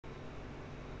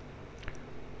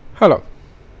Hello.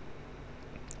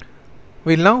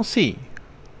 We'll now see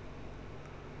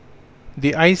the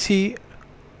IC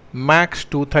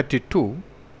Max232,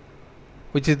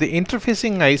 which is the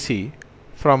interfacing IC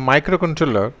from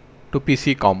microcontroller to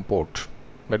PC COM port,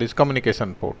 that is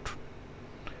communication port.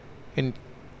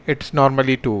 It's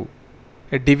normally to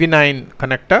a DV9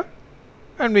 connector,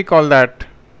 and we call that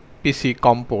PC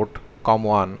COM port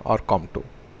COM1 or COM2.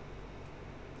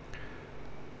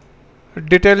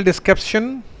 Detailed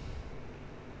description.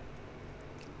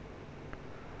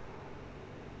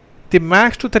 The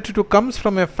Max232 comes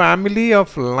from a family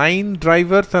of line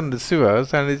drivers and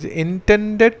receivers and is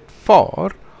intended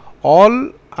for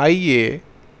all IA,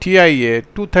 TIA,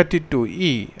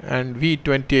 232E and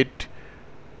V28,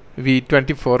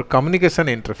 V24 communication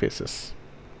interfaces,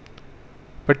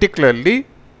 particularly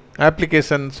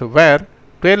applications where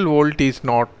 12 volt is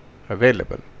not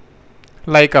available,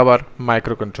 like our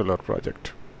microcontroller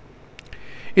project.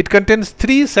 It contains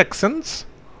three sections: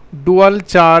 dual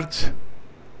charge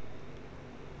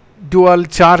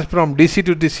from DC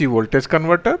to DC voltage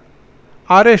converter,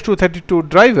 RS232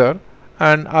 driver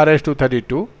and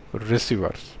RS232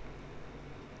 receivers.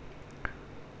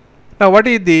 Now, what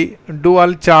is the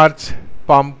dual charge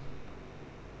pump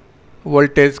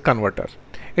voltage converter?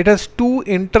 It has two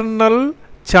internal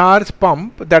charge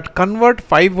pump that convert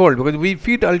 5 volt, because we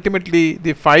feed ultimately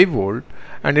the 5 volt,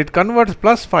 and it converts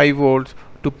plus 5 volts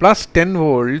to plus 10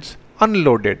 volts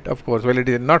unloaded. Of course, while it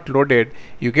is not loaded,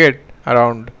 you get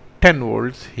around 10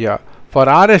 volts here for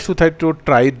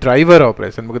RS232 driver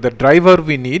operation, because the driver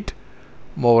we need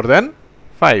more than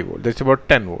 5 volts, that's about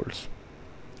 10 volts.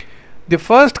 The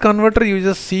first converter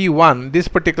uses C1, this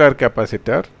particular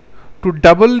capacitor, to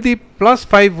double the plus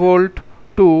 5 volt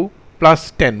to plus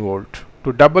 10 volt,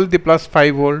 to double the plus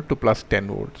 5 volt to plus 10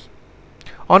 volts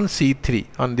on C3,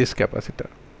 on this capacitor.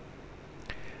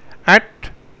 At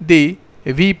the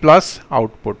V plus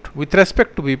output, with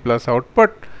respect to V plus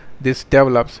output, this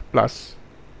develops plus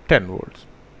 10 volts.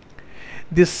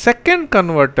 The second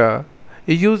converter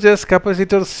uses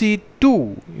capacitor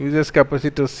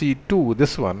C2,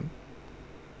 this one,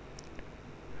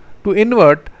 to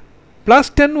invert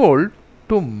plus 10 volt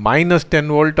to minus 10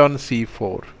 volt on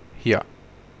C4 here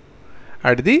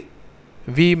at the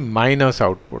V minus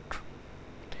output.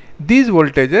 These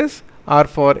voltages are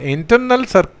for internal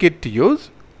circuit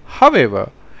use. However,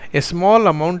 a small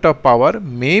amount of power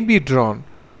may be drawn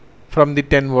from the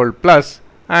 10 volt plus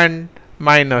and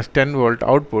minus 10 volt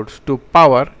outputs to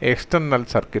power external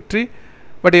circuitry,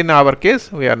 but in our case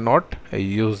we are not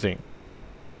using.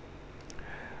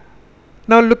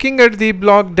 Now, looking at the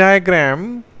block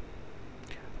diagram,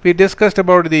 we discussed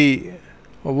about the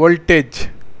voltage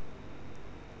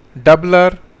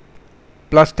doubler,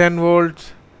 plus 10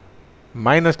 volts,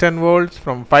 minus 10 volts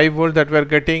from 5 volts that we are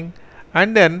getting,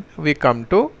 and then we come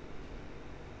to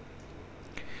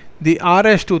the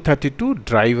RS232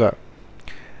 driver.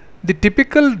 The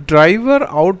typical driver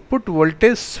output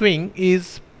voltage swing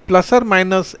is plus or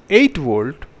minus 8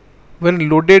 volt when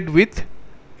loaded with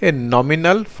a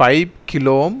nominal 5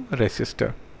 kilo ohm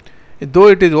resistor. Though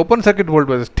it is open circuit voltage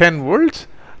was 10 volts,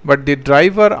 but the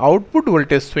driver output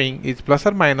voltage swing is plus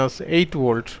or minus 8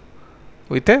 volts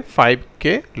with a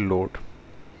 5K load.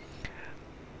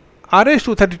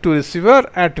 RS232 receiver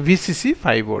at VCC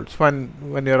 5 volts when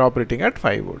you are operating at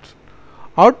 5 volts.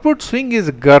 Output swing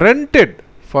is guaranteed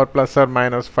for plus or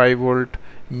minus 5 volt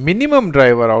minimum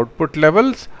driver output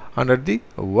levels under the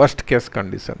worst case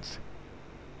conditions.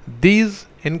 These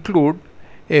include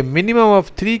a minimum of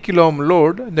 3 kilo ohm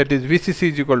load, that is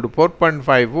VCC is equal to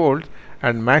 4.5 volts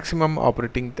and maximum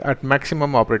operating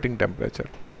temperature.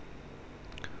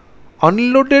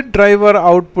 Unloaded driver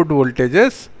output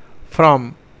voltages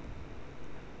from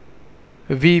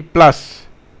V plus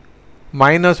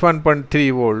minus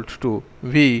 1.3 volts to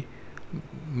V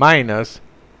minus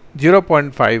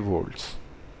 0.5 volts.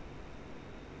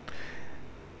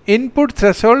 Input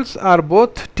thresholds are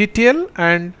both TTL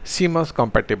and CMOS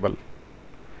compatible.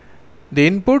 The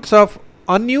inputs of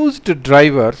unused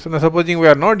drivers, now supposing we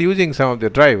are not using some of the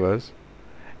drivers,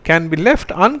 can be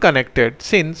left unconnected,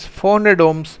 since 400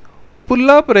 ohms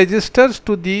pull-up resistors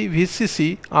to the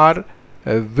VCC are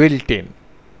built in.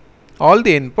 All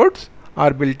the inputs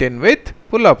are built in with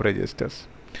pull-up resistors.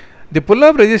 The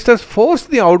pull-up resistors force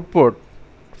the output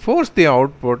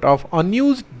of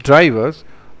unused drivers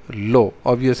low,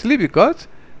 obviously, because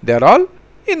they are all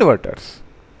inverters.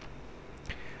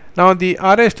 Now, the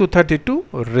RS232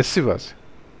 receivers.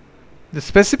 The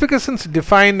specifications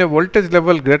define a voltage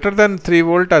level greater than 3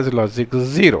 volt as logic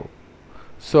 0.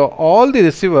 So, all the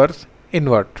receivers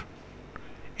invert.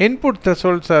 Input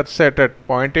thresholds are set at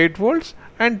 0.8 volts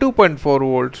and 2.4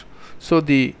 volts So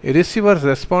the receivers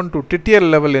respond to TTL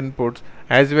level inputs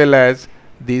as well as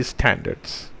these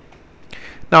standards.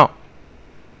 Now,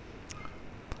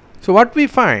 so what we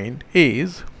find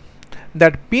is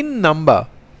that pin number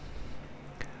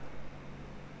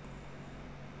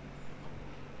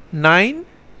 9,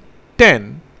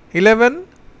 10, 11,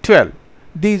 12,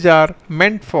 these are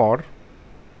meant for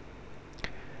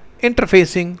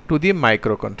interfacing to the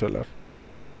microcontroller,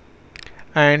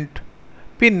 and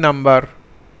pin number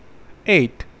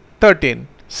 8, 13,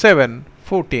 7,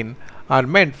 14 are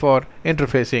meant for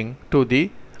interfacing to the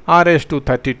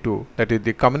RS-232, that is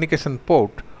the communication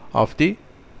port of the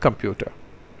computer.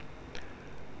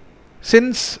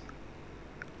 Since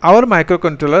our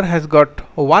microcontroller has got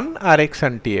one RX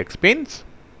and TX pins,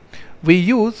 we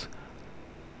use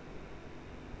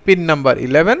pin number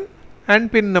 11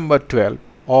 and pin number 12,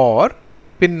 or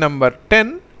pin number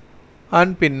 10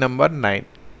 and pin number 9.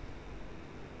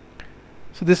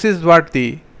 So this is what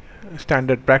the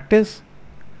standard practice.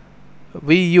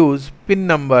 We use pin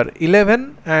number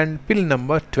 11 and pin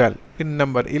number 12. Pin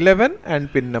number 11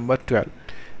 and pin number 12.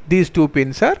 These two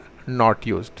pins are not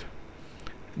used.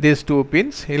 These two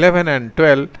pins 11 and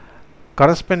 12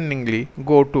 correspondingly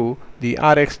go to the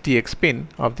RX-TX pin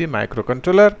of the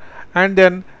microcontroller, and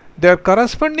then their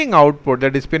corresponding output,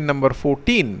 that is pin number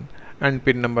 14 and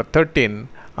pin number 13,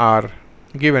 are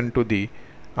given to the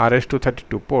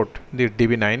RS-232 port, the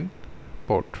DB9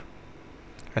 port.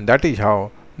 And that is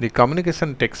how the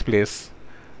communication takes place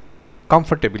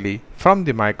comfortably from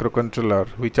the microcontroller,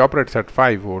 which operates at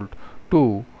 5 volt,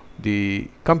 to the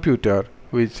computer,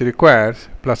 which requires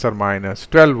plus or minus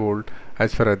 12 volt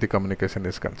as far as the communication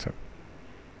is concerned.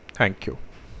 Thank you.